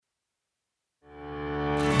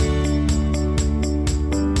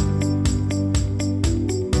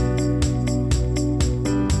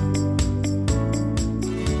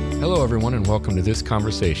everyone, and welcome to this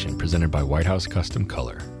conversation presented by White House Custom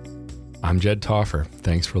Color. I'm Jed Toffer.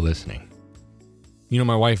 Thanks for listening. You know,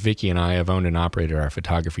 my wife Vicki and I have owned and operated our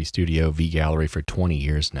photography studio, V Gallery, for 20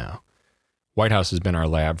 years now. White House has been our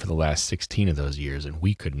lab for the last 16 of those years, and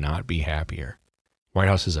we could not be happier. White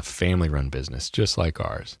House is a family-run business, just like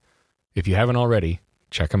ours. If you haven't already,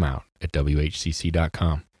 check them out at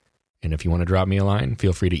WHCC.com. And if you want to drop me a line,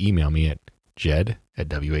 feel free to email me at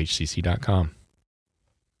jed@WHCC.com.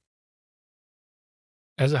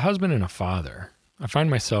 As a husband and a father, I find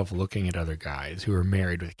myself looking at other guys who are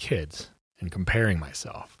married with kids and comparing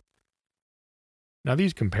myself. Now,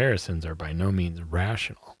 these comparisons are by no means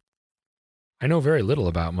rational. I know very little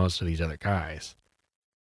about most of these other guys.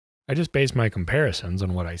 I just base my comparisons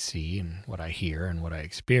on what I see and what I hear and what I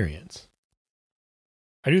experience.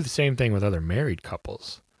 I do the same thing with other married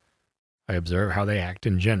couples. I observe how they act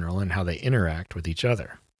in general and how they interact with each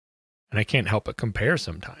other. And I can't help but compare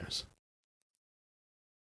sometimes.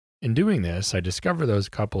 In doing this, I discover those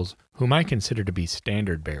couples whom I consider to be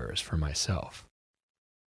standard bearers for myself.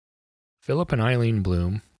 Philip and Eileen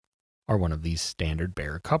Bloom are one of these standard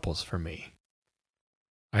bearer couples for me.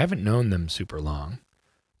 I haven't known them super long,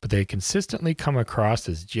 but they consistently come across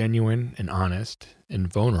as genuine and honest and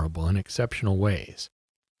vulnerable in exceptional ways.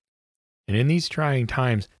 And in these trying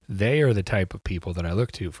times, they are the type of people that I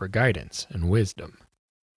look to for guidance and wisdom.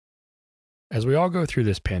 As we all go through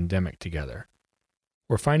this pandemic together,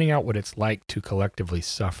 we're finding out what it's like to collectively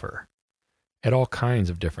suffer at all kinds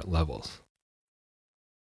of different levels.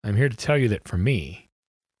 I'm here to tell you that for me,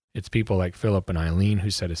 it's people like Philip and Eileen who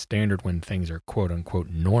set a standard when things are quote-unquote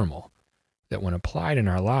normal, that when applied in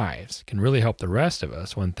our lives can really help the rest of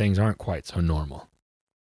us when things aren't quite so normal.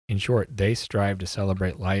 In short, they strive to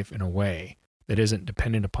celebrate life in a way that isn't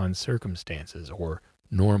dependent upon circumstances or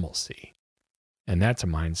normalcy. And that's a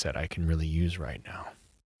mindset I can really use right now.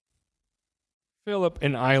 Philip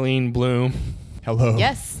and Eileen Bloom. Hello.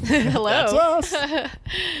 Yes. Hello. That's us.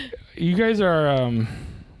 You guys are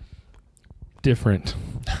different.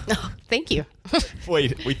 Oh, thank you.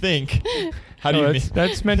 Wait, we think. How do you mean?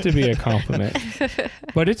 That's meant to be a compliment.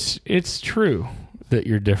 But it's true that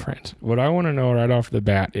you're different. What I want to know right off the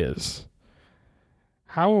bat is,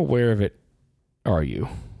 how aware of it are you?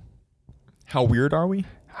 How weird are we?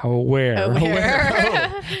 How aware?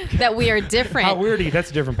 That we are different. How weird are you? That's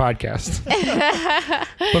a different podcast.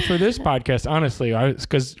 But for this podcast, honestly,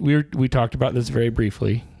 because we talked about this very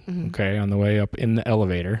briefly, okay, on the way up in the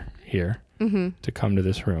elevator here to come to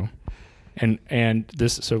this room. And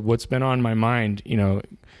this, so what's been on my mind, you know,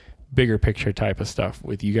 bigger picture type of stuff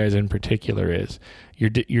with you guys in particular is you're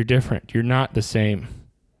different. You're not the same.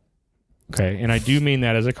 Okay. And I do mean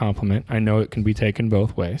that as a compliment. I know it can be taken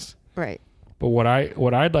both ways. Right. But what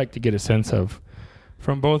I'd like to get a sense of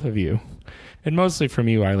from both of you, and mostly from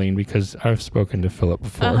you, Eileen, because I've spoken to Philip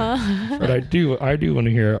before, but I do want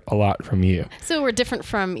to hear a lot from you. So we're different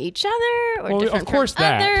from each other, or different of course from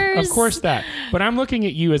that, others? of course that. But I'm looking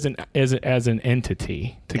at you as an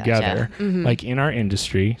entity together, Gotcha. like in our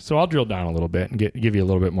industry. So I'll drill down a little bit and give you a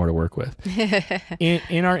little bit more to work with.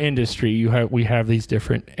 in our industry, we have these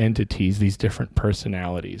different entities, these different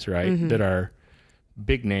personalities, right? That are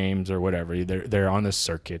big names or whatever. They're on the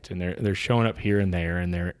circuit and they're showing up here and there,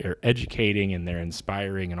 and they're educating and they're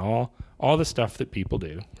inspiring and all the stuff that people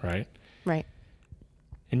do, right? Right.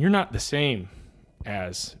 And you're not the same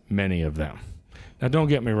as many of them. Now, don't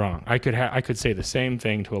get me wrong. I could say the same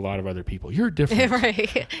thing to a lot of other people. You're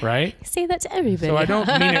different, right? Say that to everybody. So I don't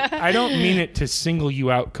mean it. I don't mean it to single you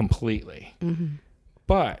out completely.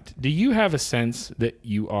 But do you have a sense that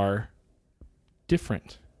you are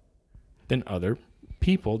different than other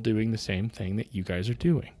people doing the same thing that you guys are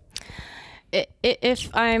doing? If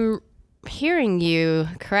I'm hearing you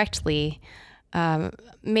correctly,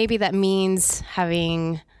 maybe that means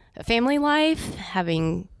having a family life,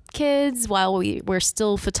 having kids while we're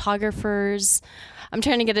still photographers. I'm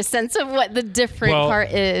trying to get a sense of what the different part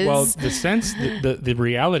is. Well, the sense, the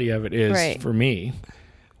reality of it is, right, for me,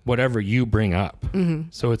 whatever you bring up.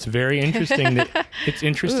 So it's very interesting that it's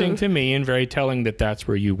interesting to me and very telling that that's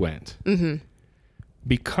where you went.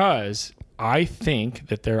 Because I think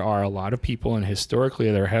that there are a lot of people, and historically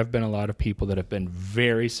there have been a lot of people that have been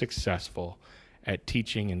very successful at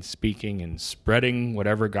teaching and speaking and spreading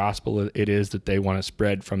whatever gospel it is that they want to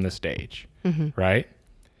spread from the stage, right?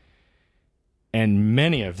 And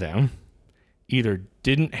many of them either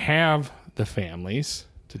didn't have the families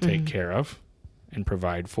to take care of and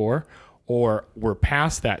provide for, or were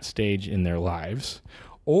past that stage in their lives,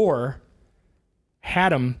 or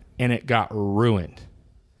had them and it got ruined.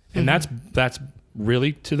 And that's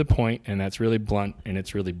really to the point, and that's really blunt, and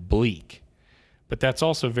it's really bleak. But that's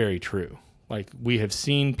also very true. Like, we have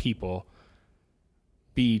seen people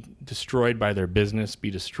be destroyed by their business,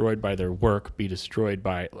 be destroyed by their work, be destroyed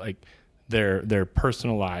by like their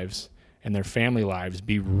personal lives and their family lives,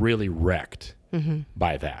 be really wrecked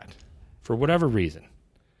by that for whatever reason.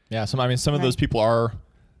 Yeah. Some of those people are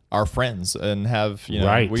our friends and have,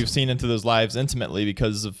 we've seen into those lives intimately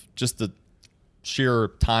because of just the sheer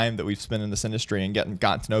time that we've spent in this industry and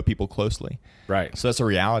gotten to know people closely. Right. So that's a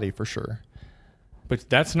reality for sure. But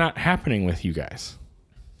that's not happening with you guys.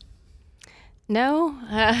 No,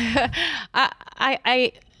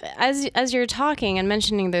 I as you're talking and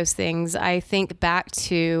mentioning those things, I think back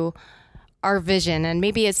to our vision, and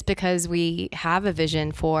maybe it's because we have a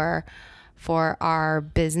vision for our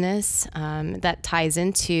business that ties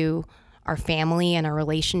into our family and our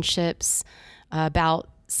relationships, about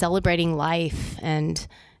celebrating life and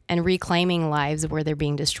reclaiming lives where they're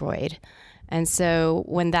being destroyed. And so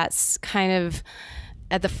when that's kind of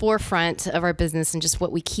at the forefront of our business and just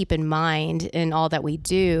what we keep in mind in all that we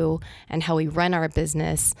do and how we run our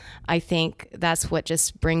business, I think that's what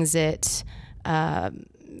just brings it,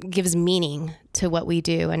 gives meaning to what we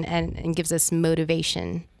do and gives us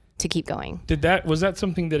motivation to keep going. Was that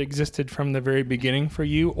something that existed from the very beginning for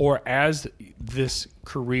you, or as this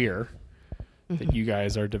career that you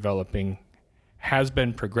guys are developing has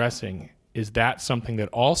been progressing, is that something that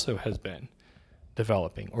also has been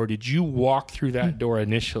developing, or did you walk through that door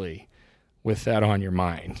initially with that on your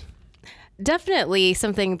mind? Definitely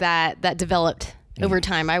something that developed over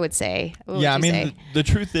time, I would say. The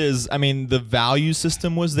truth is, the value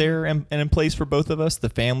system was there and in place for both of us, the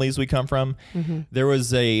families we come from. There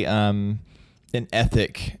was an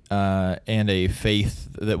ethic and a faith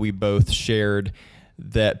that we both shared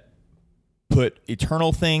that put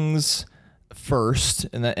eternal things first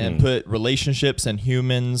and put relationships and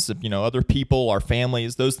humans, other people, our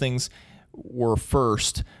families, those things were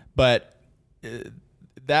first. But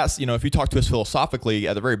that's, if you talk to us philosophically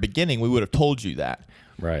at the very beginning, we would have told you that.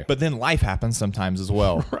 Right. But then life happens sometimes as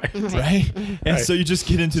well. Right. And so you just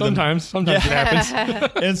get into sometimes it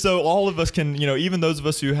happens. And so all of us can, even those of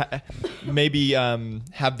us who maybe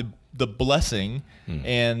have the blessing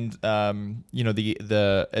and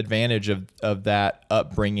the advantage of that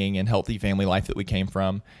upbringing and healthy family life that we came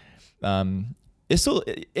from, it's still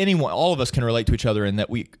all of us can relate to each other in that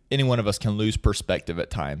any one of us can lose perspective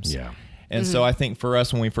at times. Yeah. And so I think for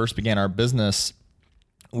us, when we first began our business,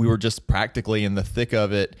 we were just practically in the thick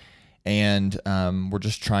of it, and we're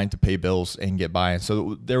just trying to pay bills and get by. And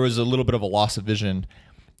so there was a little bit of a loss of vision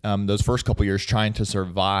those first couple of years trying to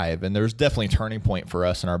survive. And there was definitely a turning point for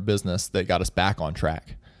us in our business that got us back on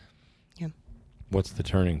track. Yeah. What's the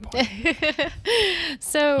turning point?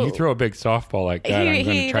 So you throw a big softball like that, I'm going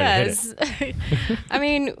to try to hit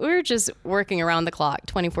it. We were just working around the clock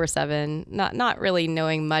 24/7, not really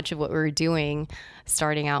knowing much of what we were doing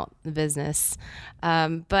starting out the business.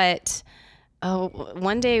 But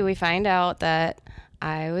one day we find out that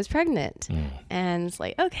I was pregnant, and it's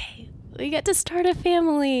like, okay, we get to start a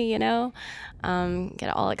family, get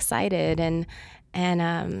all excited. And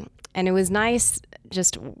it was nice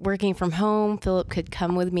just working from home. Philip could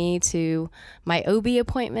come with me to my OB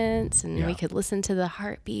appointments, and we could listen to the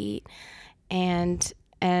heartbeat. And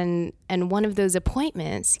one of those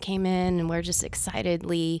appointments came in, and we're just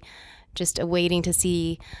excitedly just awaiting to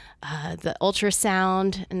see the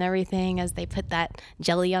ultrasound and everything as they put that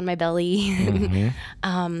jelly on my belly.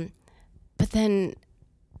 But then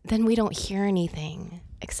we don't hear anything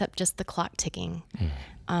except just the clock ticking.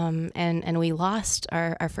 And we lost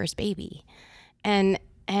our first baby. And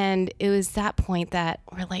it was that point that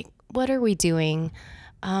we're like, what are we doing?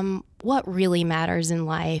 What really matters in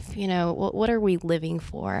life? What are we living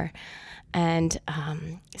for? And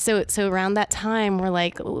so around that time, we're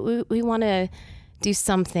like, we want to do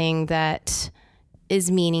something that is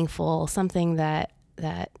meaningful, something that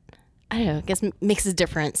I don't know, I guess makes a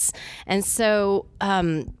difference. And so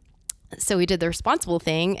we did the responsible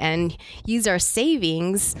thing and used our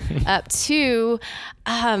savings up to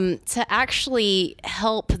actually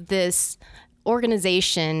help this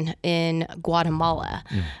organization in Guatemala.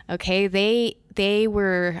 Okay, they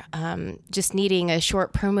were just needing a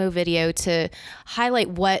short promo video to highlight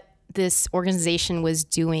what this organization was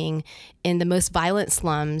doing in the most violent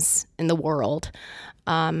slums in the world,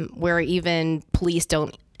 where even police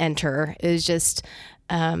don't enter. It was just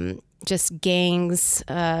gangs.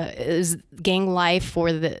 It was gang life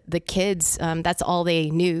for the kids. That's all they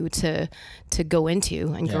knew to go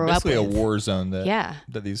into and grow up with. Basically a war zone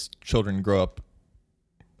that these children grow up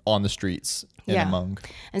on the streets and among.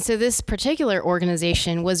 And so this particular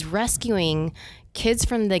organization was rescuing kids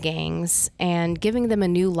from the gangs and giving them a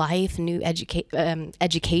new life, new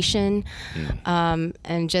education,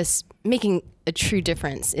 and just making a true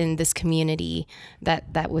difference in this community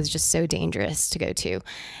that was just so dangerous to go to.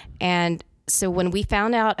 And so when we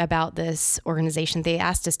found out about this organization, they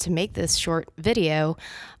asked us to make this short video.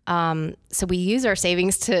 So we use our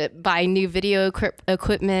savings to buy new video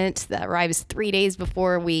equipment that arrives 3 days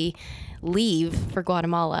before we leave for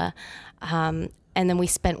Guatemala. And then we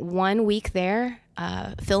spent 1 week there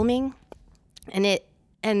filming. And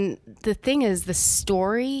the thing is, the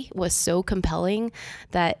story was so compelling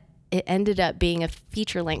that it ended up being a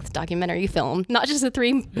feature-length documentary film, not just a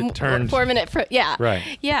 4-minute.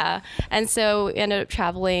 Right. Yeah. And so we ended up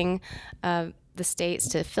traveling the states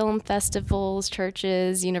to film festivals,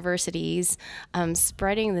 churches, universities,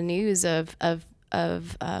 spreading the news of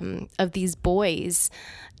these boys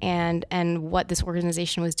and what this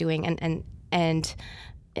organization was doing, and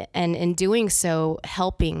in doing so,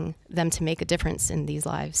 helping them to make a difference in these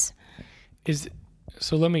lives.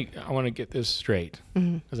 So I want to get this straight,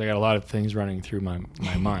 because I got a lot of things running through my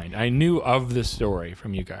mind. I knew of this story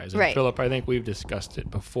from you guys. And right. Philip, I think we've discussed it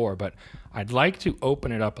before, but I'd like to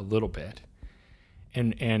open it up a little bit.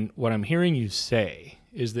 And what I'm hearing you say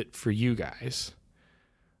is that for you guys,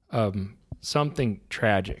 something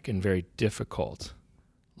tragic and very difficult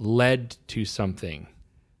led to something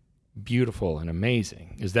beautiful and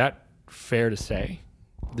amazing. Is that fair to say?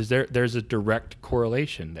 There's a direct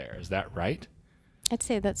correlation there. Is that right? I'd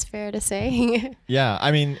say that's fair to say. Yeah,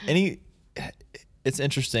 I mean, it's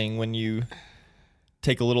interesting when you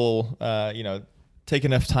take a little, take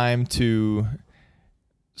enough time to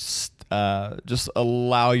just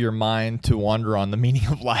allow your mind to wander on the meaning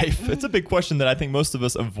of life. It's a big question that I think most of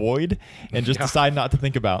us avoid and just decide not to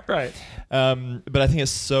think about. Right. But I think it's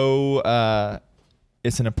so,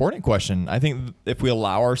 it's an important question. I think if we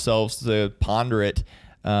allow ourselves to ponder it,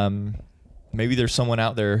 maybe there's someone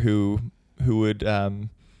out there who would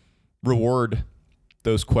reward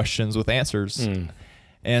those questions with answers.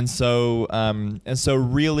 And so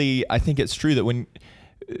really, I think it's true that when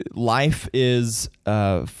life is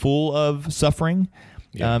full of suffering,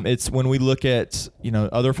 it's when we look at,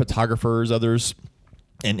 other photographers, others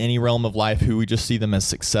in any realm of life who we just see them as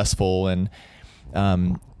successful, and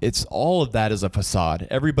it's all of that is a facade.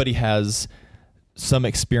 Everybody has some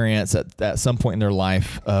experience at some point in their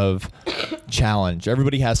life of challenge.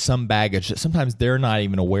 Everybody has some baggage that sometimes they're not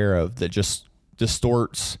even aware of that just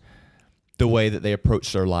distorts the way that they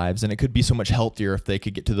approach their lives. And it could be so much healthier if they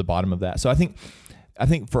could get to the bottom of that. So I think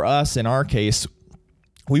for us, in our case,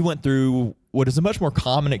 we went through what is a much more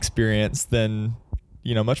common experience than,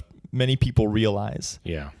 many people realize.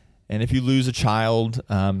 Yeah. And if you lose a child,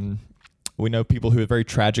 we know people who have very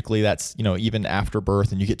tragically, that's, even after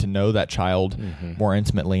birth, and you get to know that child more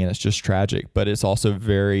intimately, and it's just tragic. But it's also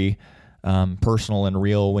very personal and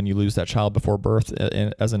real when you lose that child before birth,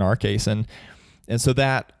 as in our case. And so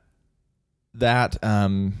that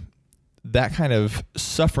kind of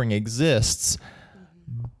suffering exists,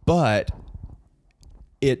 but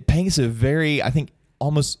it paints a very, I think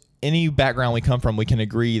almost any background we come from, we can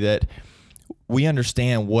agree that we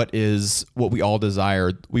understand what we all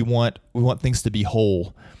desire. We want things to be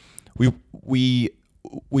whole. We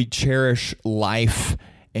cherish life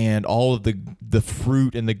and all of the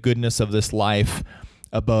fruit and the goodness of this life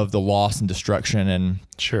above the loss and destruction. And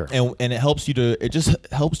sure. And it just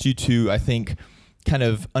helps you to, I think, kind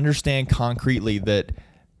of understand concretely that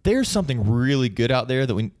there's something really good out there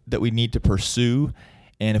that we need to pursue.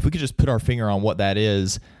 And if we could just put our finger on what that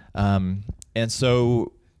is, and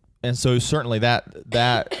so certainly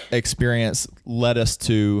that experience led us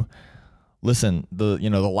to listen. The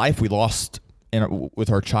life we lost with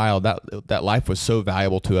our child, that life was so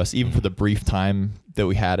valuable to us, even for the brief time that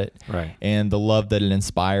we had it, right? And the love that it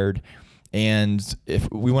inspired. And if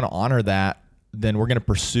we want to honor that, then we're going to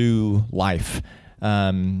pursue life,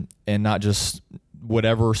 and not just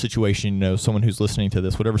whatever situation. Someone who's listening to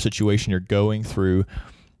this, whatever situation you're going through,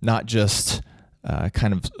 not just not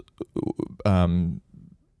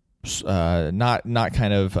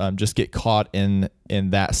just get caught in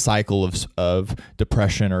that cycle of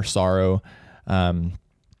depression or sorrow,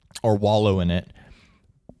 or wallow in it,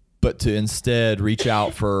 but to instead reach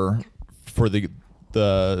out for the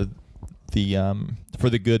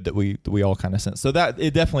good that we all kind of sense. So that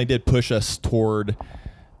it definitely did push us toward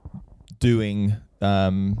doing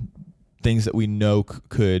things that we know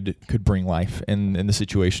could bring life in the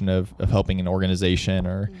situation of helping an organization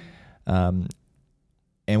or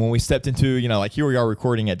And when we stepped into, like here we are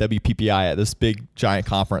recording at WPPI at this big giant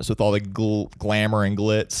conference with all the glamour and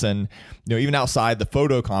glitz. And, even outside the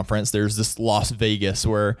photo conference, there's this Las Vegas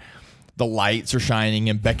where the lights are shining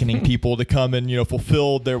and beckoning people to come and,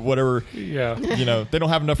 fulfill their whatever, they don't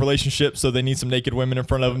have enough relationships. So they need some naked women in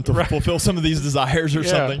front of them to fulfill some of these desires or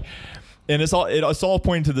something. And it's all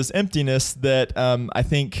pointing to this emptiness that I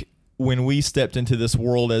think when we stepped into this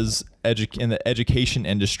world as in the education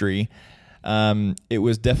industry, it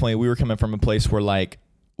was definitely, we were coming from a place where like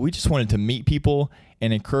we just wanted to meet people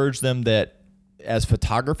and encourage them that as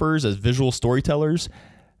photographers, as visual storytellers,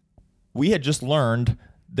 we had just learned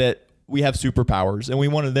that we have superpowers, and we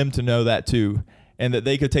wanted them to know that too, and that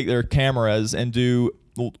they could take their cameras and do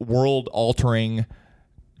world-altering,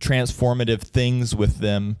 transformative things with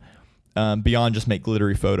them beyond just make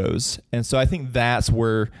glittery photos. And so I think that's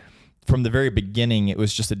where, from the very beginning, it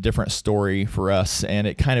was just a different story for us, and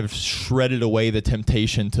it kind of shredded away the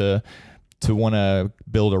temptation to want to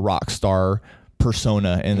build a rock star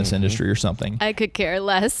persona in this industry or something. I could care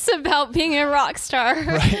less about being a rock star.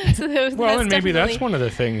 Right. Well, and maybe that's one of the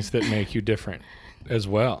things that make you different as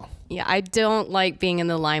well. Yeah, I don't like being in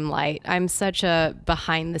the limelight. I'm such a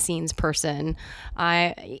behind the scenes person.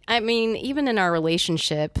 I mean, even in our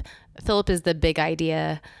relationship, Philip is the big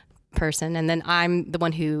idea person, and then I'm the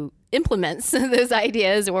one who implements those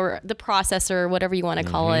ideas, or the processor, whatever you want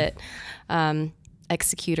to call it.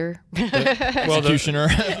 Executor. Executioner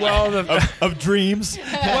of dreams.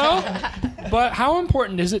 Well, but how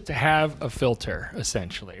important is it to have a filter,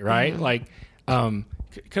 essentially, right? Like,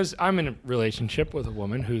 because I'm in a relationship with a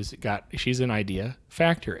woman she's an idea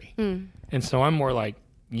factory. And so I'm more like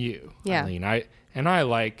you, Eileen. I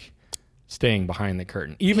like staying behind the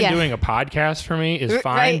curtain. Even doing a podcast for me is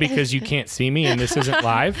fine because you can't see me and this isn't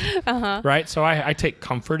live, right? So I take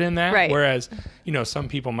comfort in that. Whereas, some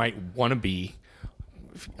people might want to be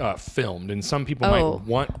filmed, and some people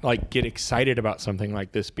might get excited about something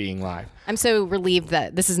like this being live. I'm so relieved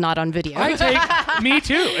that this is not on video. Me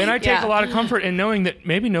too, and I take a lot of comfort in knowing that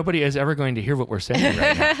maybe nobody is ever going to hear what we're saying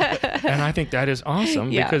right now. And I think that is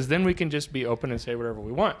awesome because then we can just be open and say whatever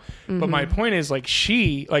we want. But my point is,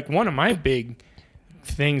 one of my big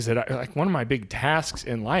things one of my big tasks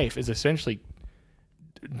in life is essentially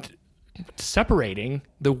separating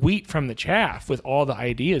the wheat from the chaff with all the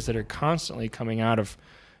ideas that are constantly coming out of,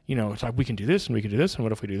 it's like we can do this and we can do this and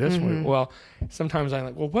what if we do this? Well, sometimes I'm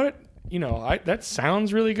like, well, what, that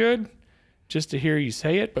sounds really good just to hear you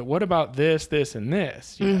say it, but what about this, and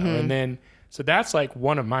this, know? And then, so that's like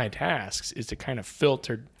one of my tasks is to kind of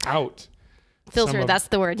filter out. That's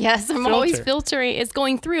the word. Yes, I'm always filtering. It's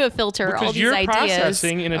going through a filter, because all these you're ideas.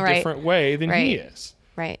 Processing in a different way than he is.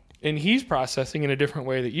 Right. And he's processing in a different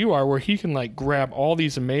way that you are, where he can grab all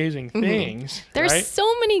these amazing things. There's so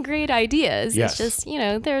many great ideas. Yes. It's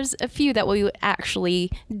just, there's a few that we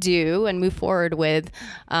actually do and move forward with.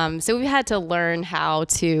 So we've had to learn how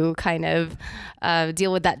to kind of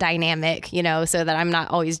deal with that dynamic, so that I'm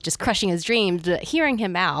not always just crushing his dreams, but hearing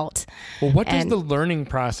him out. Well, what does the learning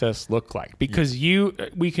process look like? Because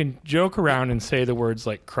we can joke around and say the words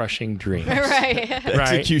like crushing dreams. Right.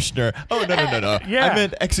 Executioner. Oh, no. Yeah. I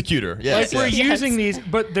meant executor. Yes. We're using these,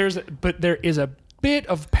 but there is a bit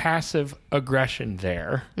of passive aggression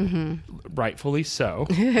there, rightfully so,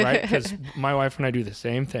 right? Because my wife and I do the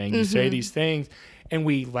same thing. You say these things, and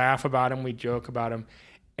we laugh about them, we joke about them,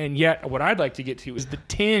 and yet what I'd like to get to is the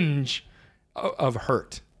tinge of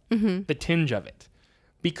hurt, the tinge of it,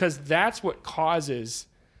 because that's what causes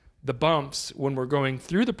the bumps when we're going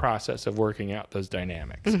through the process of working out those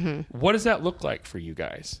dynamics. What does that look like for you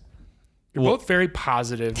guys? You're both very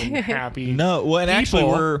positive and happy. No, well, and actually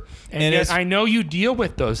I know you deal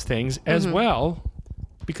with those things as well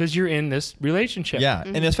because you're in this relationship. Yeah,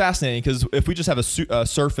 and it's fascinating because if we just have a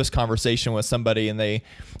surface conversation with somebody and they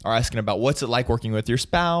are asking about what's it like working with your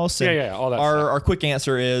spouse, and all that our quick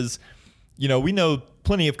answer is, we know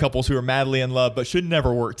plenty of couples who are madly in love but should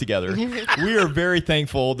never work together. We are very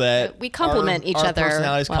thankful that we complement each other. Our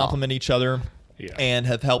personalities complement each other. Yeah. And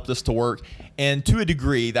have helped us to work. And to a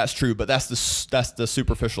degree, that's true, but that's the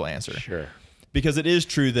superficial answer. Sure. Because it is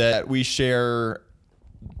true that we share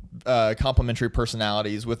complementary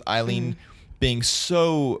personalities, with Eileen being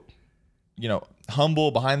so, humble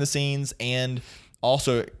behind the scenes and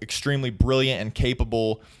also extremely brilliant and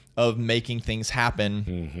capable of making things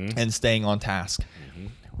happen and staying on task.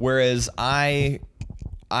 Whereas I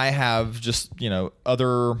have just,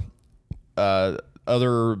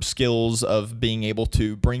 other skills of being able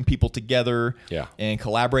to bring people together and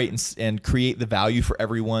collaborate and create the value for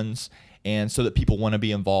everyone's, and so that people want to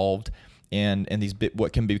be involved in these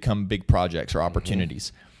what can become big projects or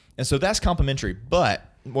opportunities. And so that's complementary. But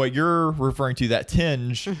what you're referring to, that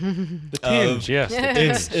tinge, The tinge,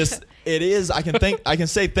 yes. it is. I can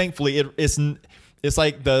say thankfully it's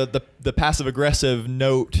like the passive aggressive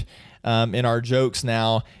note in our jokes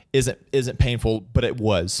now isn't painful, but it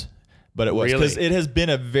was because it has been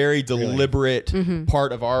a very deliberate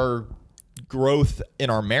part of our growth in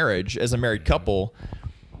our marriage as a married couple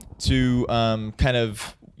to kind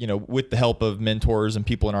of, with the help of mentors and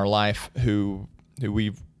people in our life who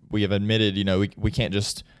we have admitted, we can't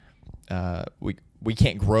just we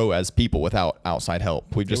can't grow as people without outside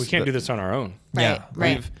help. We can't do this on our own. Yeah,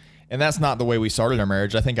 right. And that's not the way we started our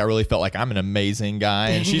marriage. I think I really felt like I'm an amazing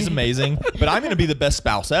guy and she's amazing, but I'm going to be the best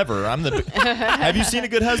spouse ever. Have you seen a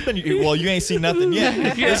good husband? Well, you ain't seen nothing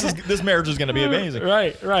yet. This marriage is going to be amazing.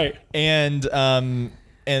 Right.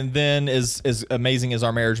 And then as amazing as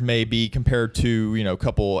our marriage may be compared to,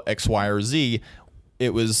 couple X, Y, or Z,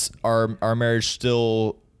 it was our marriage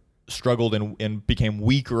still struggled and became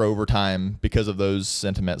weaker over time because of those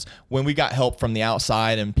sentiments. When we got help from the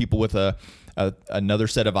outside and people with another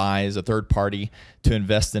set of eyes, a third party to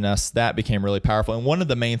invest in us, that became really powerful. And one of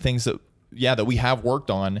the main things that we have worked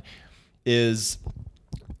on is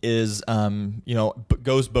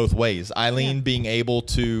goes both ways. Eileen being able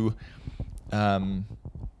to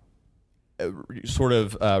sort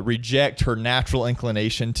of reject her natural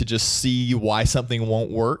inclination to just see why something won't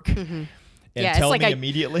work. And tell me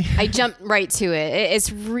immediately. I jump right to it.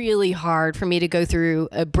 It's really hard for me to go through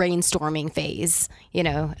a brainstorming phase.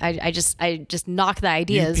 I just knock the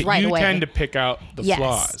ideas right away. You tend to pick out the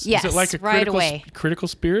flaws. Yes, is it like a right critical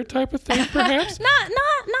spirit type of thing, perhaps?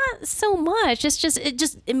 Not so much. It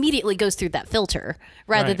just immediately goes through that filter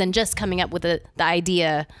rather than just coming up with the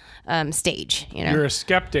idea stage. You're a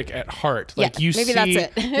skeptic at heart. Yeah, Like you maybe see. that's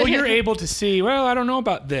it. Well, you're able to see. Well, I don't know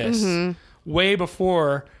about this. Way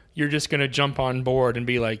before you're just going to jump on board and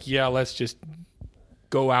be like, yeah, let's just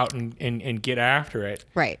go out and get after it.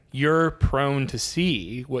 Right. You're prone to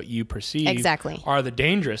see what you perceive are the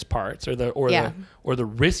dangerous parts or the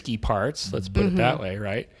risky parts. Let's put it that way.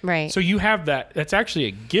 Right. Right. So you have that. That's actually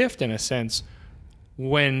a gift in a sense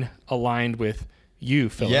when aligned with you,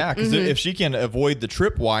 Philip. Yeah. Because if she can avoid the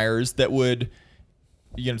tripwires that would,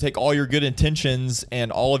 take all your good intentions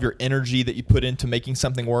and all of your energy that you put into making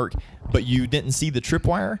something work, but you didn't see the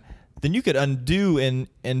tripwire, then you could undo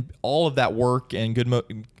and all of that work and good, all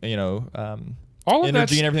of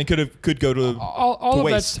energy and everything could go to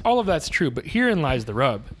waste. All of that's true, but herein lies the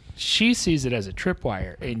rub. She sees it as a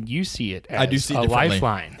tripwire, and you see it as a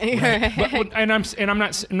lifeline. Right.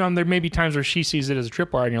 There may be times where she sees it as a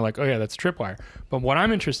tripwire, and you're like, "Oh yeah, that's a tripwire." But what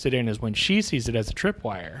I'm interested in is when she sees it as a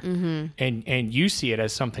tripwire, and you see it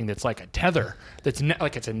as something that's like a tether, that's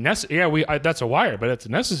like it's a that's a wire, but it's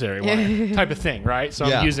a necessary wire type of thing, right? So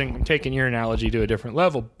I'm taking your analogy to a different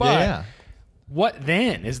level, but. What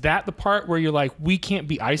then? Is that the part where you're like, we can't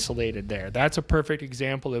be isolated there? That's a perfect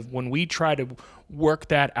example of when we try to work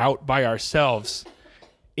that out by ourselves,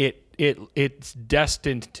 it's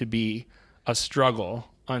destined to be a struggle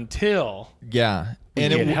until we get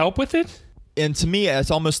help with it. And to me,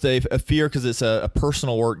 it's almost a fear because it's a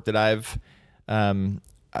personal work that I've,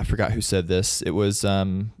 I forgot who said this. It was,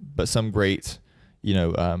 but some great,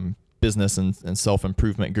 business and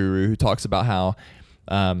self-improvement guru who talks about how,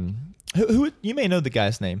 who you may know the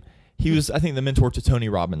guy's name. He was, I think, the mentor to Tony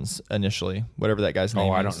Robbins initially, whatever that guy's name is.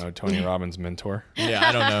 Oh, I don't know Tony Robbins' mentor. Yeah,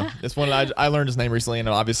 I don't know. It's one I learned his name recently, and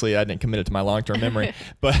obviously I didn't commit it to my long-term memory.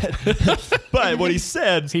 But what he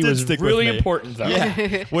said he was stick really with me. Important, though.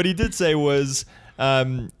 Yeah, what he did say was,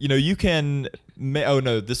 you can.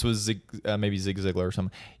 This was maybe Zig Ziglar or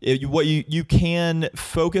something. You can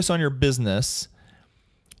focus on your business,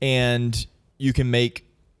 and you can make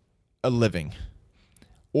a living.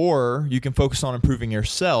 Or you can focus on improving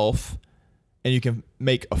yourself, and you can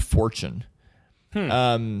make a fortune.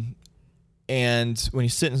 And when you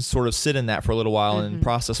sit in that for a little while and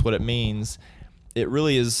process what it means, it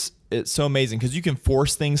really is. It's so amazing because you can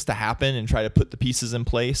force things to happen and try to put the pieces in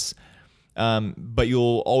place, but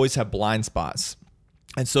you'll always have blind spots.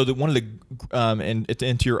 And so one of the and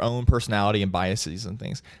into your own personality and biases and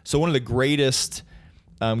things. So one of the greatest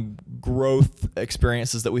growth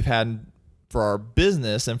experiences that we've had for our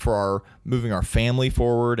business and for our moving our family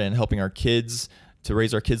forward and helping our kids to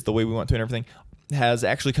raise our kids the way we want to and everything has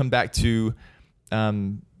actually come back to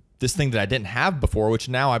this thing that I didn't have before, which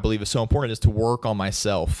now I believe is so important, is to work on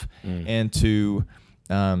myself and to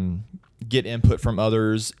get input from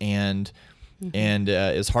others and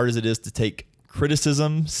as hard as it is to take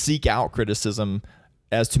criticism, seek out criticism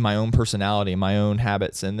as to my own personality and my own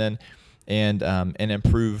habits, and then and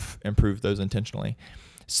improve those intentionally.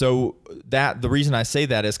 So the reason I say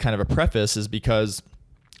that as kind of a preface is because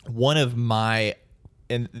one of my,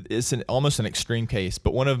 and it's almost an extreme case,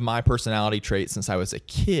 but one of my personality traits since I was a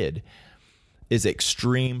kid is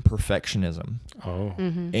extreme perfectionism. Oh.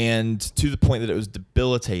 And to the point that it was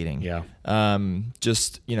debilitating. Yeah.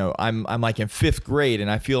 Just, I'm like in 5th grade, and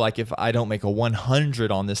I feel like if I don't make a 100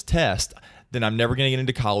 on this test, then I'm never going to get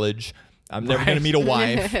into college. I'm never going to meet a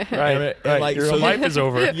wife. Right. And like, Your so life is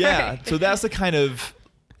over. Yeah. So that's the kind of,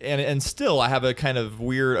 and still I have a kind of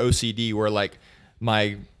weird OCD where like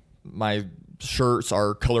my shirts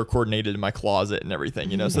are color coordinated in my closet and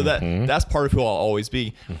everything, so that's part of who I'll always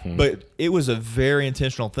be. But it was a very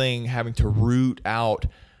intentional thing, having to root out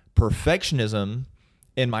perfectionism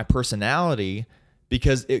in my personality,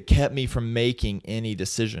 because it kept me from making any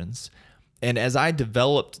decisions. And as I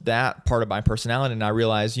developed that part of my personality, and I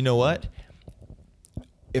realized, you know what,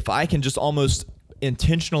 if I can just almost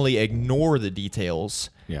intentionally ignore the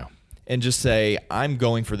details, Yeah. and just say, I'm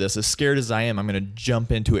going for this. As scared as I am, I'm going to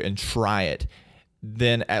jump into it and try it.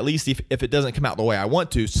 Then at least if it doesn't come out the way I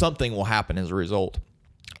want to, something will happen as a result.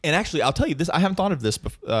 And actually, I'll tell you this, I haven't thought of this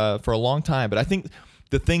for a long time, but I think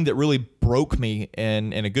the thing that really broke me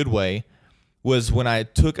in a good way was when I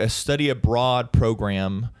took a study abroad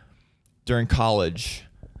program during college.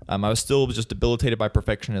 I was still just debilitated by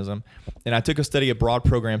perfectionism. And I took a study abroad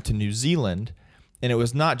program to New Zealand. And it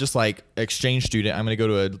was not just like exchange student, I'm going to go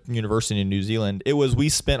to a university in New Zealand. It was, we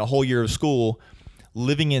spent a whole year of school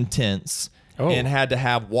living in tents and had to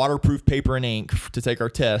have waterproof paper and ink to take our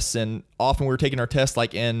tests. And often we were taking our tests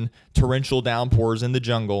like in torrential downpours in the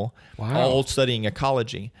jungle, all studying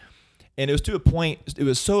ecology. And it was to a point, it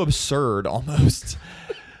was so absurd almost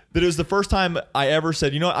that it was the first time I ever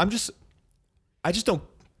said, I just don't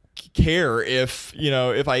care if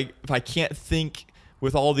I can't think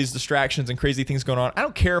with all these distractions and crazy things going on. I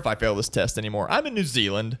don't care if I fail this test anymore. I'm in New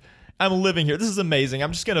Zealand. I'm living here. This is amazing.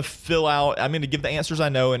 I'm just going to I'm going to give the answers I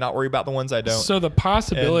know and not worry about the ones I don't. So the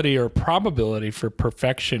possibility or probability for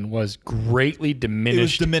perfection was greatly diminished. It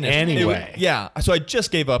was diminished anyway. So I just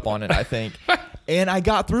gave up on it, I think. And I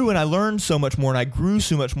got through and I learned so much more and I grew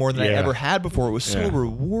so much more than I ever had before. It was so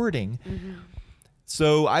rewarding.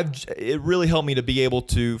 So it really helped me to be able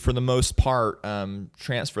to, for the most part,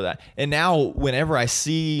 transfer that. And now whenever I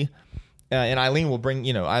see, and Eileen will bring,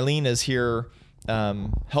 Eileen is here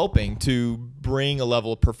helping to bring a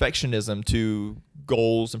level of perfectionism to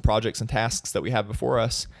goals and projects and tasks that we have before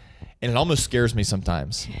us. And it almost scares me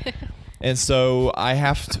sometimes. And so I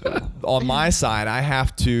have to, on my side, I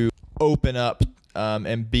have to open up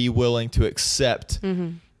and be willing to accept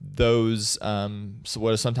those so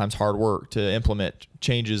what is sometimes hard work to implement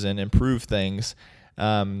changes and improve things,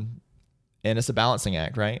 and it's a balancing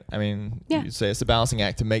act, right? I mean, you'd say it's a balancing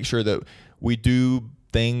act to make sure that we do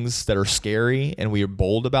things that are scary and we are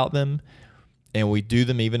bold about them, and we do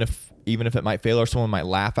them even if it might fail or someone might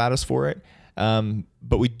laugh at us for it,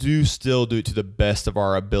 but we do still do it to the best of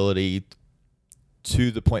our ability, to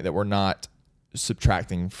the point that we're not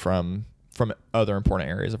subtracting from other important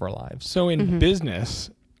areas of our lives. So in business,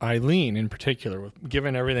 Eileen in particular,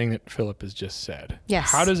 given everything that Philip has just said,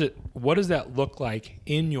 yes, what does that look like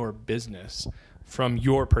in your business from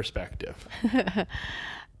your perspective?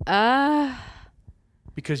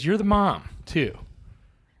 Because you're the mom too,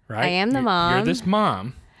 right? I am the mom. You're this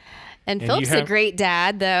mom. And Philip's a great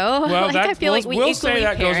dad, though. Well, I feel like we'll say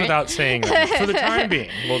that parent. goes without saying for the time being.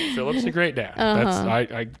 Well, Philip's a great dad.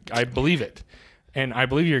 I believe it. And I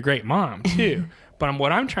believe you're a great mom too. But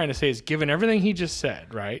what I'm trying to say is, given everything he just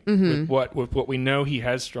said, right, with what we know he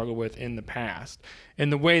has struggled with in the past,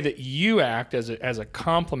 and the way that you act as a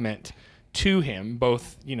compliment to him,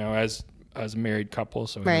 both as a married couple,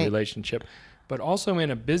 so in a relationship, but also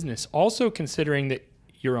in a business, also considering that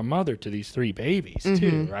you're a mother to these 3 babies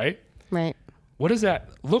too, right? Right. What does that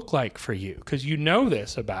look like for you? Because you know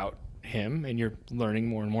this about him, and you're learning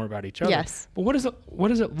more and more about each other. Yes. But what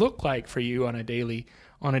does it look like for you on a daily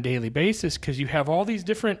basis? Because you have all these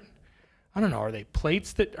different, I don't know, are they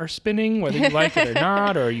plates that are spinning, whether you like it or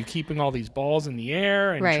not, or are you keeping all these balls in the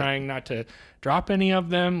air and trying not to drop any of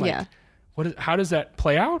them? How does that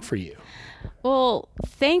play out for you? Well,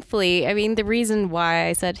 thankfully, I mean, the reason why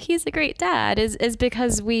I said he's a great dad is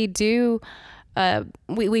because we do,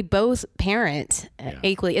 we both parent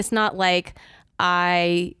equally. It's not like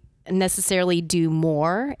I necessarily do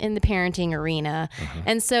more in the parenting arena.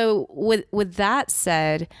 And so with that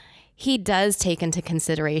said, he does take into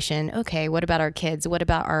consideration, okay, what about our kids? What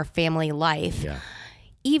about our family life?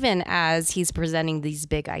 Even as he's presenting these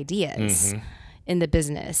big ideas in the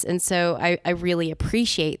business. And so I really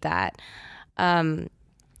appreciate that. And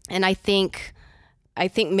I think I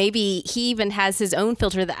think maybe he even has his own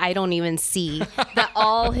filter that I don't even see that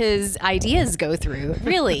all his ideas go through,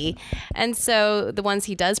 really. And so the ones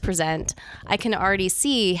he does present, I can already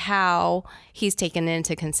see how he's taken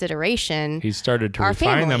into consideration. He's started to our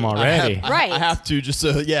refine them family. already. Right. I have to just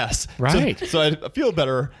yes. Right. So I feel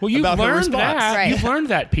better. Well, you've about her learned response. that. Right. You've learned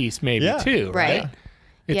that piece maybe Yeah. too, Right.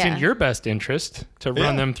 It's Yeah. in your best interest to run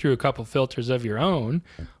Yeah. them through a couple filters of your own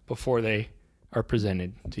before they are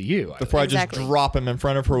presented to you. Before I Exactly. just drop him in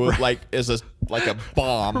front of her with like a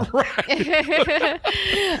bomb.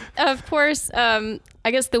 Of course, I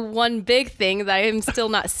guess the one big thing that I am still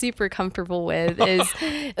not super comfortable with is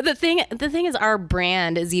the thing is our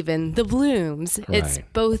brand is even the Blooms. It's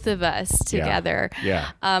Right. both of us together.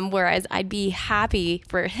 Yeah. Whereas I'd be happy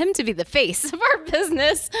for him to be the face of our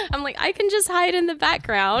business. I'm like, I can just hide in the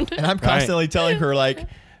background. And I'm constantly telling her like,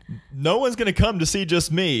 no one's gonna come to see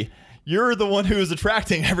just me. You're the one who is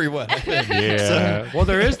attracting everyone. I think. Yeah. Well,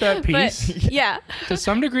 there is that piece. But yeah. To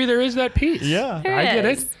some degree, there is that piece. Yeah. There I get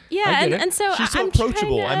is. it. Yeah, I get it. and so She's so I'm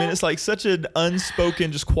approachable. trying to- I mean, it's like such an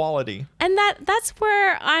unspoken just quality. and that's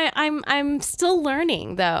where I'm still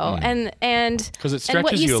learning though, and 'Cause it and what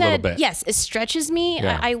stretches you a little said, bit. Yes, it stretches me.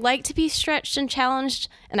 Yeah. I like to be stretched and challenged,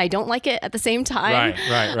 and I don't like it at the same time.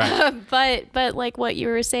 Right. But like what you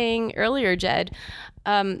were saying earlier, Jed,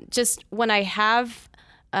 just when I have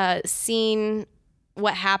seen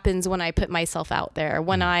what happens when I put myself out there,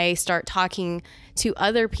 when I start talking to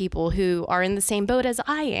other people who are in the same boat as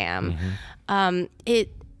I am,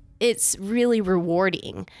 it's really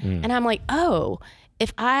rewarding. And I'm like, oh,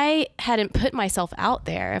 if I hadn't put myself out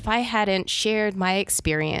there, if I hadn't shared my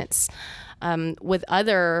experience with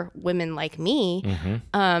other women like me,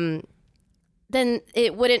 then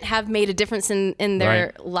it wouldn't have made a difference in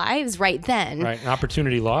their lives right then. Right. An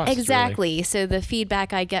opportunity lost. Exactly. Really. So the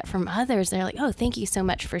feedback I get from others, they're like, "Oh, thank you so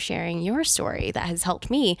much for sharing your story. That has helped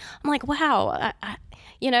me." I'm like, "Wow,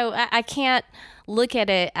 I can't look at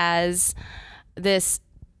it as this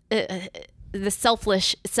the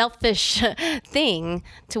selfish thing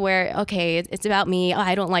to where okay, it's about me. Oh,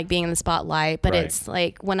 I don't like being in the spotlight, but Right. it's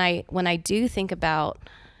like when I do think about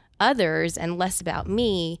others and less about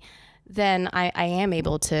me, then I am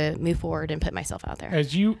able to move forward and put myself out there.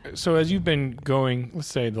 As you've been going, let's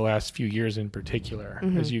say the last few years in particular,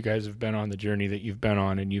 as you guys have been on the journey that you've been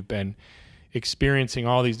on, and you've been experiencing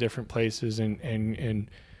all these different places and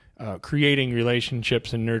creating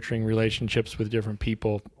relationships and nurturing relationships with different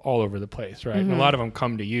people all over the place, right? And a lot of them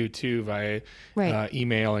come to you too via Right.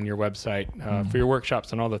 email and your website for your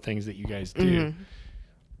workshops and all the things that you guys do.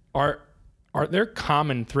 Are there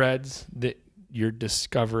common threads that you're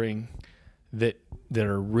discovering that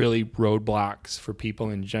are really roadblocks for people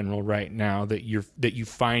in general right now that you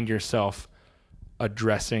find yourself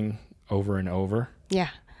addressing over and over? Yeah.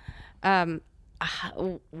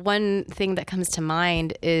 One thing that comes to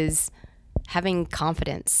mind is having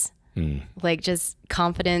confidence, like just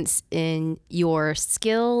confidence in your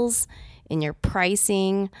skills, in your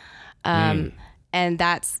pricing. And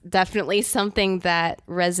that's definitely something that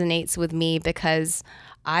resonates with me because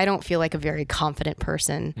I don't feel like a very confident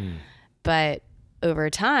person. But over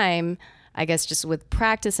time, I guess just with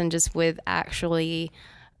practice and just with actually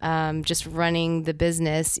just running the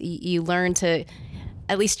business, you learn to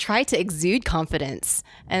at least try to exude confidence.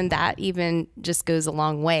 And that even just goes a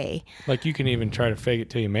long way. Like you can even try to fake it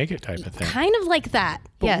till you make it type of thing. Kind of like that.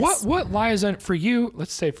 But yes. what lies in for you?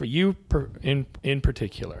 Let's say for you in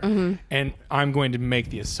particular, and I'm going to make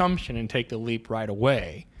the assumption and take the leap right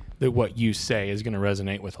away that what you say is going to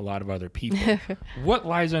resonate with a lot of other people. What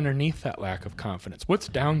lies underneath that lack of confidence? What's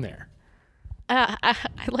down there? I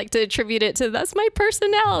like to attribute it to that's my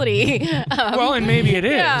personality. Well, and maybe it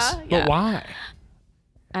is, yeah. but why?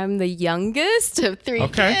 I'm the youngest of 3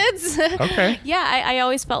 Okay. kids. Okay. Yeah, I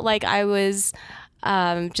always felt like I was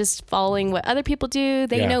just following what other people do.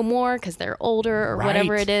 They Yeah. know more because they're older or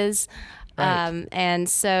whatever Right. it is. Right. And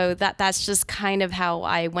so that's just kind of how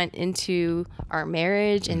I went into our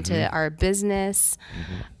marriage, into our business.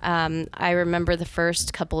 I remember the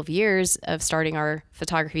first couple of years of starting our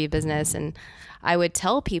photography business, and I would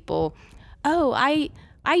tell people, oh, I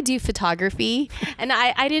do photography, and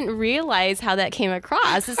I didn't realize how that came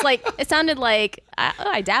across. It's like, it sounded like,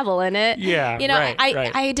 I dabble in it. Yeah, You know, right,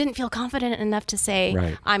 right. I didn't feel confident enough to say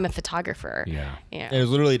Right. I'm a photographer. Yeah. And it was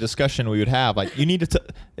literally a discussion we would have. Like, you need to,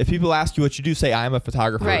 if people ask you what you do, say, I'm a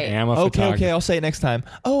photographer. Right. I am a Okay, photographer. I'll say it next time.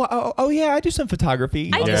 Oh, yeah, I do some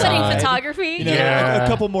photography. I on do the studying side. photography. You know, Yeah. a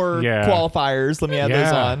couple more Yeah. qualifiers. Let me add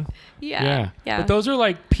those Yeah. on. Yeah. But those are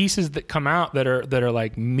like pieces that come out that are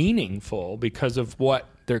like meaningful because of what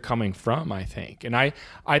they're coming from, I think. And I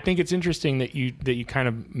think it's interesting that you kind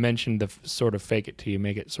of mentioned the sort of fake it till you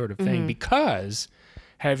make it sort of thing, because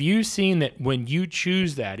have you seen that when you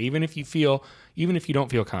choose that, even if you don't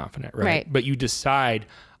feel confident, right? But you decide,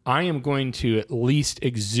 I am going to at least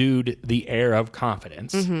exude the air of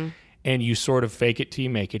confidence, and you sort of fake it till you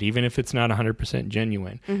make it, even if it's not 100%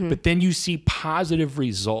 genuine. But then you see positive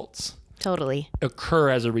results occur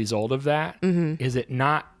as a result of that. Is it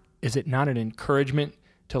not an encouragement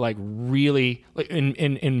to like really like,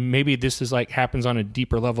 and maybe this is like happens on a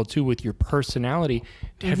deeper level too with your personality.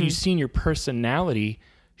 Have you seen your personality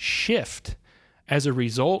shift as a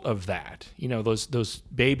result of that? You know, those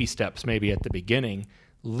baby steps maybe at the beginning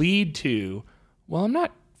lead to, well, I'm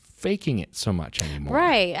not faking it so much anymore.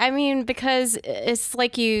 Right. I mean, because it's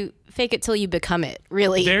like you fake it till you become it,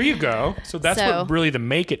 really. There you go. So that's what really the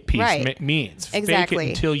make it piece means. Exactly. Fake it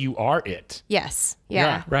until you are it. Yes.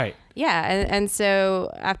 Yeah. Right. Yeah. And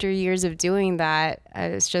so after years of doing that,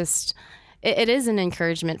 it's just, it is an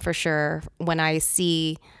encouragement for sure when I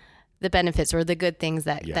see the benefits or the good things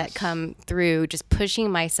that come through just pushing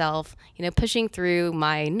myself, pushing through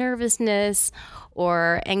my nervousness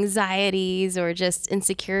or anxieties or just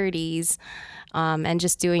insecurities, and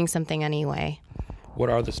just doing something anyway. What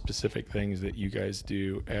are the specific things that you guys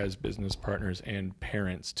do as business partners and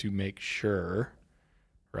parents to make sure,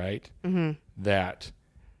 right, that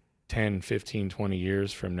 10, 15, 20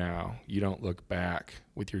 years from now, you don't look back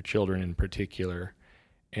with your children in particular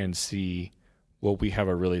and see, well, we have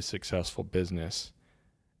a really successful business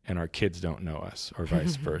and our kids don't know us, or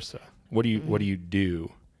vice versa? What do you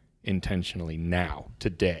do intentionally now,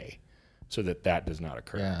 today, so that does not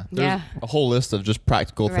occur? Yeah. There's a whole list of just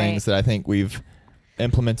practical things that I think we've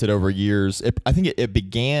implemented over years. I think it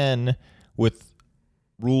began with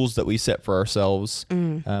rules that we set for ourselves.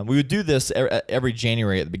 We would do this every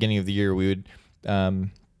January at the beginning of the year. We would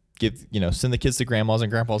send the kids to grandma's and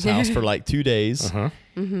grandpa's house for like 2 days.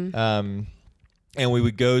 And we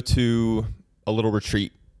would go to a little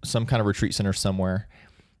retreat, some kind of retreat center somewhere.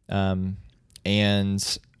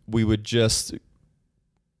 And we would just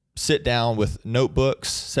sit down with notebooks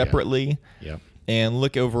separately and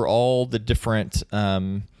look over all the different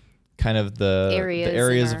kind of the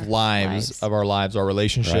areas of our lives, our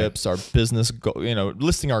relationships, our business,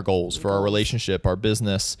 listing our goals for our relationship, our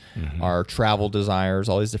business, our travel desires,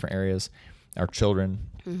 all these different areas, our children.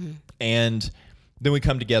 And then we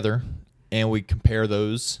come together and we compare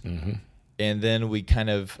those, and then we kind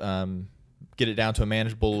of get it down to a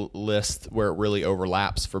manageable list where it really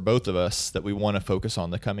overlaps for both of us that we want to focus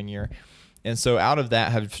on the coming year. And so out of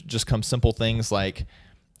that have just come simple things like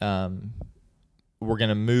we're going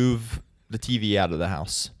to move the TV out of the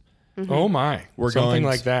house. Oh my. Something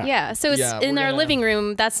like that. Yeah. So it's in our living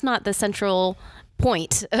room. That's not the central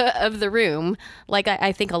point of the room, like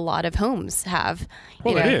I think a lot lot have.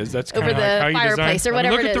 Well, it is. That's kind over of the like how you fireplace design. or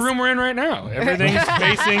whatever. Look at the room we're in right now.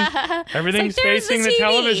 Everything's facing the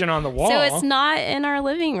television on the wall. So it's not in our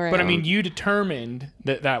living room. But I mean, you determined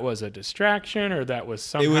that was a distraction, or that was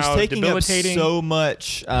somehow it was taking debilitating. Up so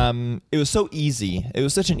much. It was so easy. It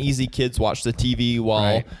was such an easy. Kids watch the TV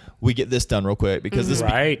while we get this done real quick because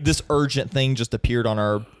this urgent thing just appeared on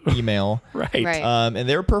our email. Right. And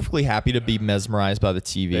they were perfectly happy to be mesmerized by the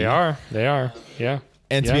TV. They are. Yeah.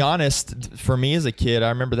 And to be honest, for me as a kid, I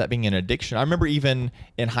remember that being an addiction. I remember even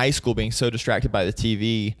in high school being so distracted by the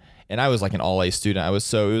TV, and I was like an all-A student. It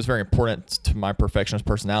was very important to my perfectionist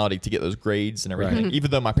personality to get those grades and everything,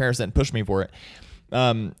 even though my parents didn't push me for it.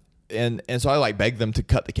 And so I like begged them to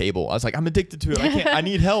cut the cable. I was like, I'm addicted to it. I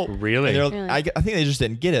need help. Really? I think they just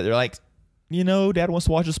didn't get it. They're like, Dad wants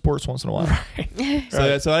to watch the sports once in a while.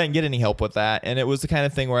 So I didn't get any help with that. And it was the kind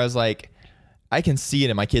of thing where I was like, I can see it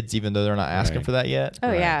in my kids, even though they're not asking for that yet.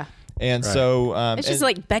 Oh, yeah. And so it's just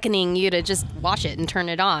like beckoning you to just watch it and turn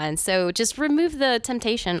it on. So just remove the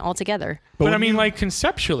temptation altogether. But I mean, like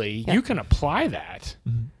conceptually, you can apply that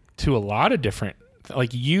to a lot of different.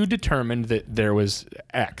 Like you determined that there was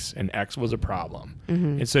X and X was a problem.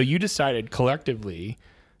 And so you decided collectively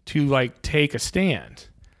to like take a stand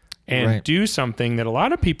and do something that a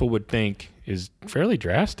lot of people would think is fairly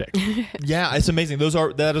drastic. Yeah, it's amazing.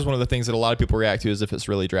 That is one of the things that a lot of people react to as if it's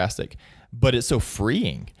really drastic, but it's so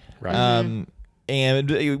freeing. Right. And and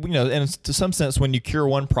to some sense, when you cure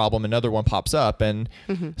one problem, another one pops up, and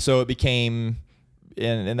so it became,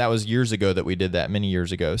 and that was years ago that we did that, many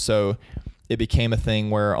years ago. So it became a thing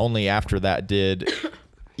where only after that did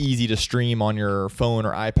easy to stream on your phone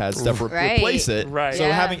or iPad stuff replace it. Right.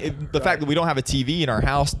 So having the fact that we don't have a TV in our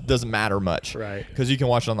house doesn't matter much. Right. Because you can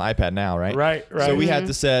watch it on the iPad now, right? Right. So we had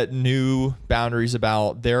to set new boundaries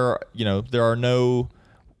about there are no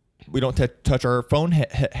we don't touch our phone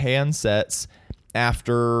handsets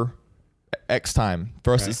after X time.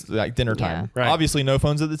 For us, it's like dinner time. Right. Obviously, no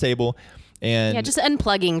phones at the table. And just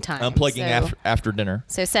unplugging time. After dinner.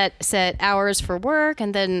 So set hours for work,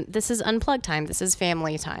 and then this is unplug time. This is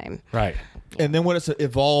family time. Right. And then what it's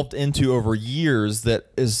evolved into over years that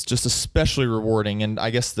is just especially rewarding. And I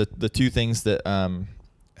guess the two things that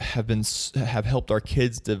have helped our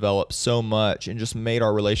kids develop so much and just made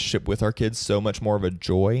our relationship with our kids so much more of a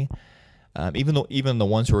joy. Even the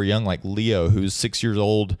ones who are young, like Leo, who's 6 years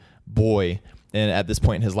old boy. And at this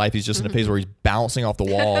point in his life, he's just in a phase where he's bouncing off the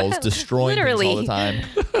walls, destroying things all the time.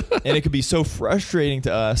 And it could be so frustrating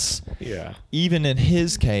to us. Yeah. Even in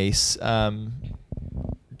his case,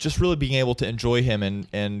 just really being able to enjoy him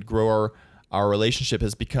and grow our relationship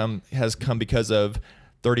has come because of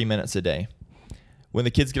 30 minutes a day. When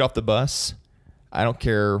the kids get off the bus, I don't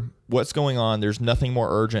care what's going on. There's nothing more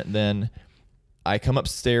urgent than I come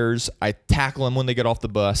upstairs, I tackle them when they get off the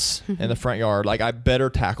bus in the front yard. Like, I better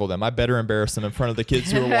tackle them. I better embarrass them in front of the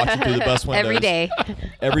kids who are watching through the bus windows. Every day.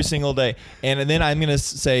 Every single day. And then I'm going to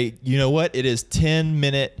say, you know what? It is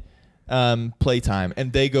 10-minute playtime.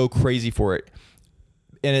 And they go crazy for it.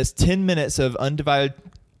 And it's 10 minutes of undivided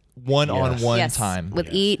one-on-one time. With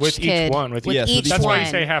each kid. Each one. With each That's one. why you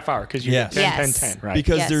say half hour, because you get 10, right?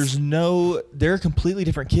 Because they're completely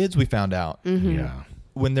different kids, we found out. Mm-hmm. Yeah.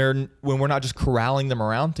 When we're not just corralling them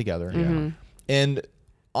around together. Mm-hmm. And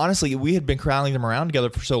honestly, we had been corralling them around together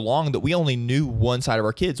for so long that we only knew one side of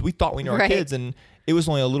our kids. We thought we knew our kids, and it was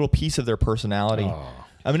only a little piece of their personality. Oh.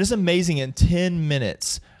 I mean, it's amazing. In 10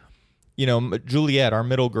 minutes, Juliet, our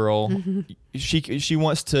middle girl, she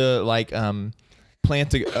wants to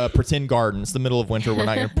plant a pretend garden. It's the middle of winter. We're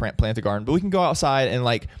not going to plant a garden, but we can go outside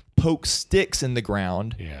and poke sticks in the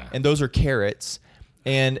ground. Yeah. And those are carrots.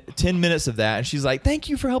 And 10 minutes of that, and she's like, "Thank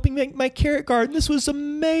you for helping make my carrot garden. This was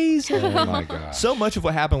amazing." Oh my God. So much of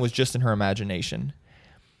what happened was just in her imagination.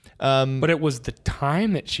 But it was the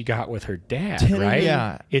time that she got with her dad, right?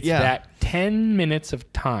 Yeah. It's that 10 minutes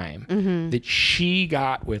of time that she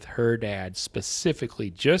got with her dad, specifically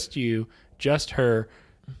just you, just her,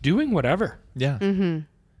 doing whatever. Yeah. Mm-hmm.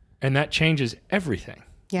 And that changes everything.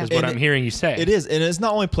 Yeah. Is what And I'm hearing you say. It is. And it's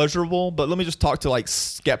not only pleasurable, but let me just talk to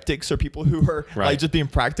skeptics or people who are just being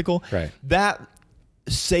practical. Right. That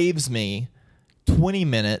saves me 20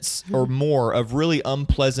 minutes or more of really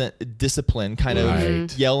unpleasant discipline, kind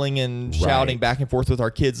of yelling and shouting back and forth with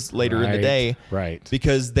our kids later in the day. Right.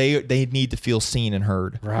 Because they need to feel seen and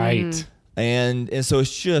heard. Right. Mm-hmm. And so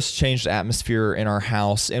it's just changed the atmosphere in our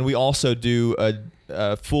house. And we also do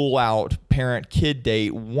a full out parent-kid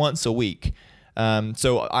date once a week.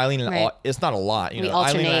 So Eileen and it's not a lot, We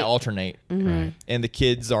Eileen and I alternate, Right. and the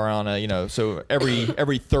kids are on so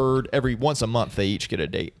every once a month they each get a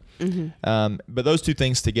date. Mm-hmm. But those two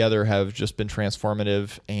things together have just been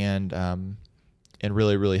transformative and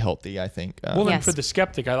really, really healthy, I think. Well, then for the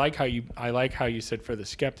skeptic, I like how you said for the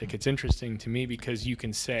skeptic. It's interesting to me because you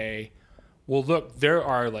can say, well, look, there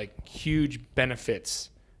are huge benefits,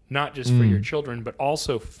 not just for your children, but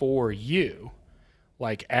also for you,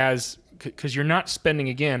 because you're not spending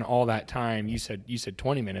again all that time. You said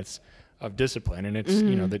 20 minutes of discipline, and it's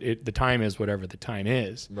the time is whatever the time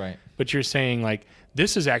is. Right. But you're saying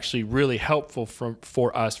this is actually really helpful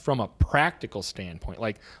for us from a practical standpoint.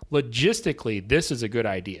 Logistically, this is a good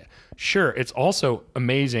idea. Sure, it's also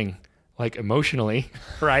amazing, emotionally,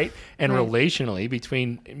 right, and relationally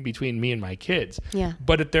between me and my kids. Yeah.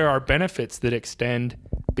 But there are benefits that extend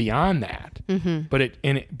beyond that. Mm-hmm. But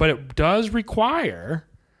it does require,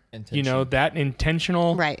 that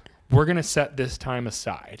intentional. Right. We're going to set this time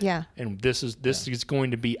aside. Yeah. And this is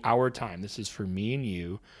going to be our time. This is for me and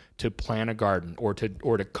you to plant a garden or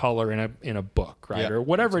to color in a book, right? Yeah. Or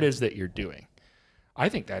whatever it is that you're doing. I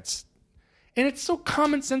think and it's so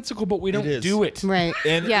commonsensical, but we don't do it. Right.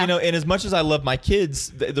 And and as much as I love my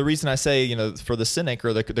kids, the reason I say for the cynic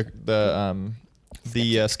or the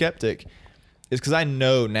skeptic is because I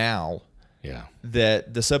know now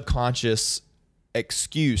that the subconscious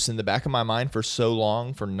excuse in the back of my mind for so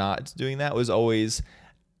long for not doing that was always,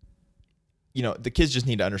 the kids just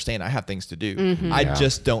need to understand I have things to do. Mm-hmm. I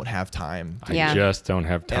just don't have time. I just don't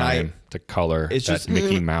have time to color that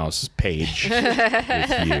Mickey Mouse page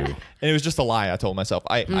with you. And it was just a lie I told myself.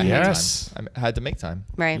 I had time. I had to make time.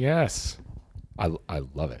 Right. Yes. I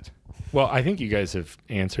love it. Well, I think you guys have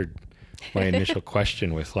answered my initial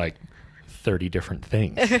question with 30 different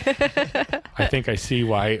things. I think I see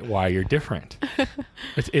why you're different.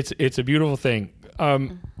 It's a beautiful thing.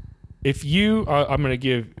 If you, I'm going to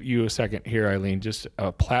give you a second here, Eileen, just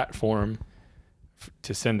a platform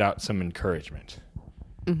to send out some encouragement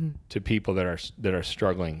to people that are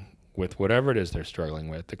struggling with whatever it is they're struggling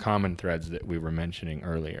with, the common threads that we were mentioning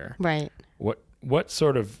earlier, Right. what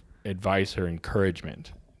sort of advice or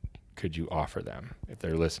encouragement could you offer them if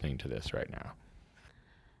they're listening to this right now?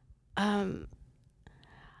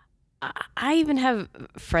 I even have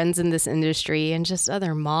friends in this industry and just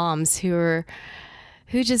other moms who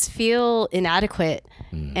just feel inadequate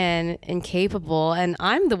and incapable, and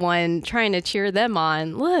I'm the one trying to cheer them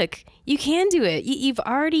on. Look, you can do it. You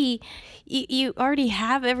already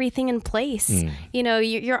have everything in place. You know,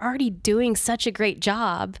 you're already doing such a great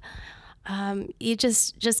job. You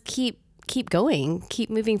just keep going, keep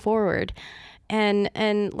moving forward,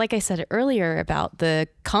 and like I said earlier about the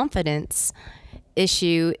confidence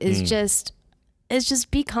issue is just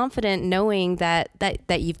be confident knowing that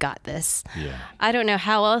you've got this. Yeah. I don't know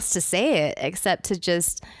how else to say it except to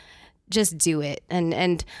just do it.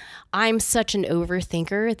 And I'm such an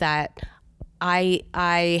overthinker that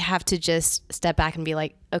I have to just step back and be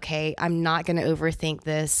like, okay, I'm not going to overthink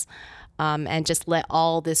this and just let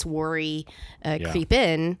all this worry creep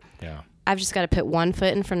in. Yeah. I've just got to put one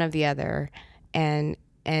foot in front of the other and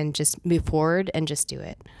just move forward and just do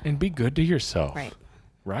it. And be good to yourself. Right.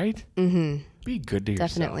 Right? Mm-hmm. Be good to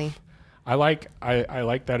yourself. Definitely. I like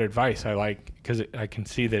that advice. Because I can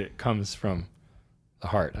see that it comes from the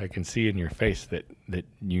heart. I can see in your face that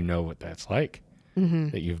you know what that's like,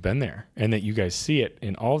 that you've been there, and that you guys see it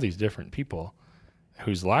in all these different people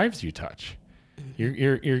whose lives you touch.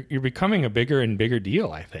 You're becoming a bigger and bigger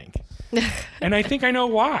deal, I think. And I think I know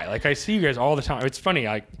why. Like, I see you guys all the time. It's funny.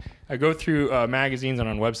 I go through magazines and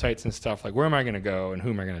on websites and stuff, like, where am I going to go and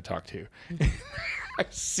who am I going to talk to? I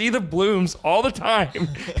see the Blooms all the time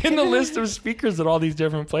in the list of speakers at all these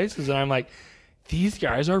different places. And I'm like, these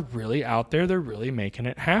guys are really out there. They're really making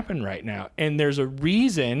it happen right now. And there's a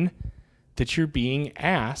reason that you're being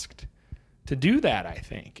asked to do that, I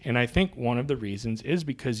think. And I think one of the reasons is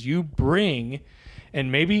because you bring,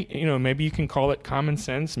 and maybe you can call it common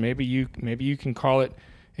sense. Maybe you can call it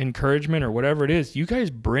encouragement or whatever it is. You guys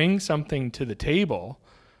bring something to the table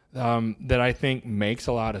that I think makes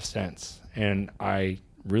a lot of sense. And I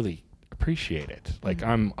really appreciate it. Like,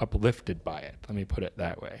 I'm uplifted by it. Let me put it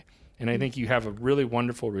that way. And I think you have a really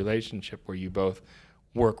wonderful relationship where you both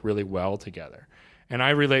work really well together. And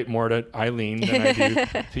I relate more to Eileen than I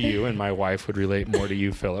do to you, and my wife would relate more to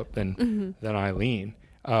you, Philip, than Eileen.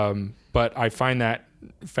 But I find that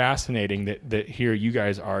fascinating that here you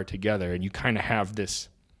guys are together, and you kind of have this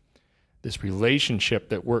relationship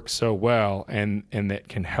that works so well, and that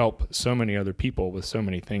can help so many other people with so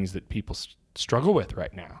many things that people struggle with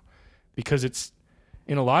right now, because it's,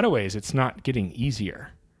 in a lot of ways, it's not getting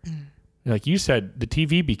easier. Like you said, the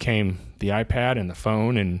TV became the iPad and the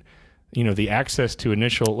phone, and the access to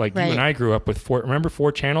initial, like right. You and I grew up with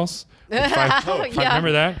four channels.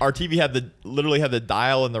 Remember that? Our TV literally had the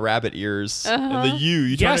dial and the rabbit ears and the U.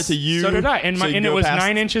 You turn it to U. So did I. And it was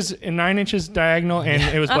 9 inches diagonal, and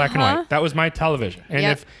it was black and white. That was my television.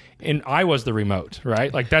 And and I was the remote,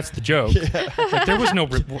 right? Like, that's the joke. Like, there was no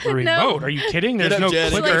remote. No. Are you kidding? There's no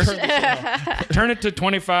clicker. Turn it to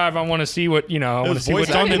 25. I want to see what, I want to see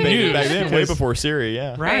what's on the news. Back then, way before Siri,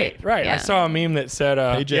 yeah. Right. Yeah. I saw a meme that said,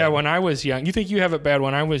 when I was young, you think you have it bad.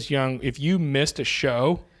 When I was young, if you missed a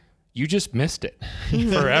show, you just missed it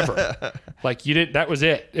forever. Like, you didn't, that was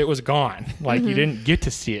it. It was gone. Like, you didn't get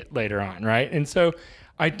to see it later on, right? And so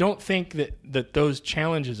I don't think that those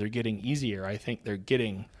challenges are getting easier. I think they're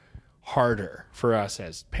getting harder for us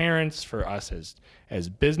as parents, for us as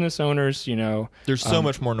business owners. There's so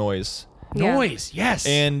much more noise. Yes.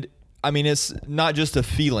 And I mean, it's not just a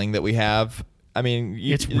feeling that we have. I mean,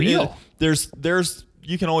 it's real. There's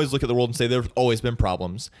you can always look at the world and say there's always been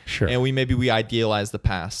problems. Sure. And we idealize the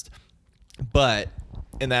past.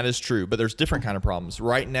 And that is true, but there's different kind of problems.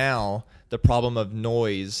 Right now, the problem of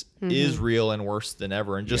noise is real and worse than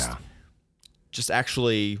ever. And just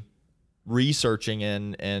actually researching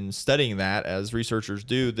and studying that, as researchers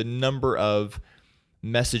do, the number of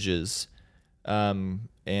messages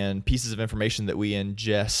and pieces of information that we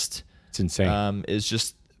ingest, it's insane. Is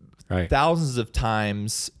just right. Thousands of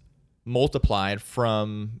times multiplied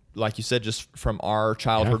from, like you said, just from our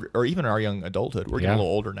childhood or even our young adulthood. We're getting a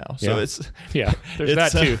little older now, so it's there's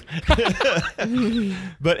that too.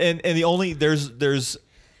 But and the only there's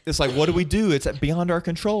it's like, what do we do? It's beyond our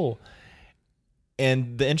control.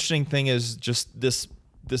 And the interesting thing is just this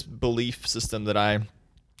belief system that I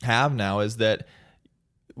have now is that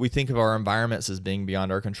we think of our environments as being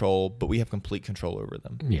beyond our control, but we have complete control over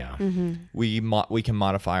them. Yeah. We can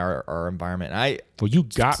modify our environment. You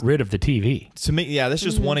got rid of the TV. To me, that's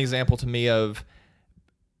just one example to me of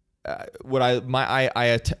what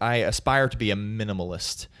I aspire to be a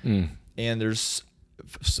minimalist. And there's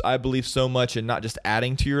I believe so much in not just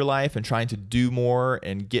adding to your life and trying to do more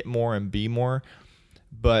and get more and be more,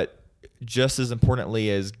 but just as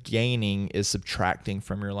importantly as gaining is subtracting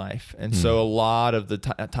from your life. And so a lot of the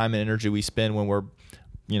time and energy we spend when we're,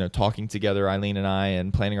 talking together, Eileen and I,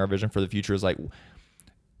 and planning our vision for the future is like,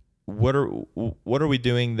 what are we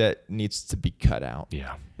doing that needs to be cut out?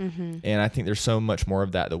 Yeah. Mm-hmm. And I think there's so much more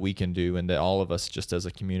of that we can do, and that all of us, just as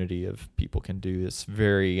a community of people, can do. It's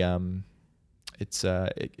very,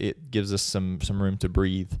 it gives us some room to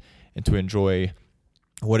breathe and to enjoy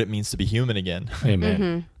what it means to be human again.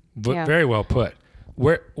 Amen. Yeah. Very well put.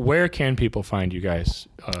 Where can people find you guys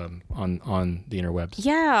on the interwebs?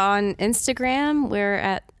 Yeah, on Instagram, we're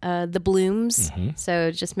at The Blooms. Mm-hmm.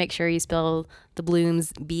 So just make sure you spell The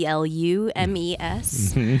Blooms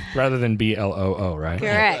BLUMES. Rather than BLOO, right?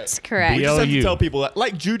 Correct. We just have to BLU. tell people that,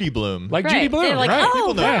 like Judy Bloom. Like Right. Judy Bloom, They're like, right? oh,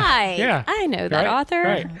 People know. right. Yeah. I know that Right. author.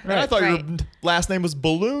 Right. And I thought Right. your last name was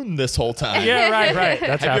Balloon this whole time. Yeah, right. That's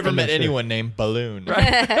Have you ever happened, met I'm sure. anyone named Balloon?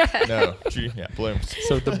 No. Bloom.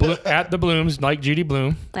 So at the Blooms, like Judy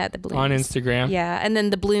Bloom, At The Blooms. on Instagram. Yeah, and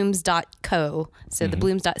then theblooms.co. So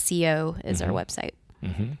theblooms.co is our website.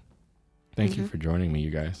 Mm-hmm. Thank you for joining me,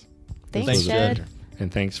 you guys. Thanks, Thanks, Jed. Jed.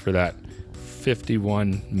 And thanks for that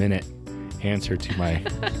 51-minute answer to my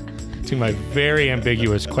very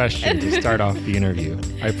ambiguous question to start off the interview.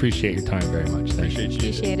 I appreciate your time very much. Thank you.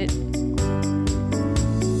 Appreciate you. Appreciate it.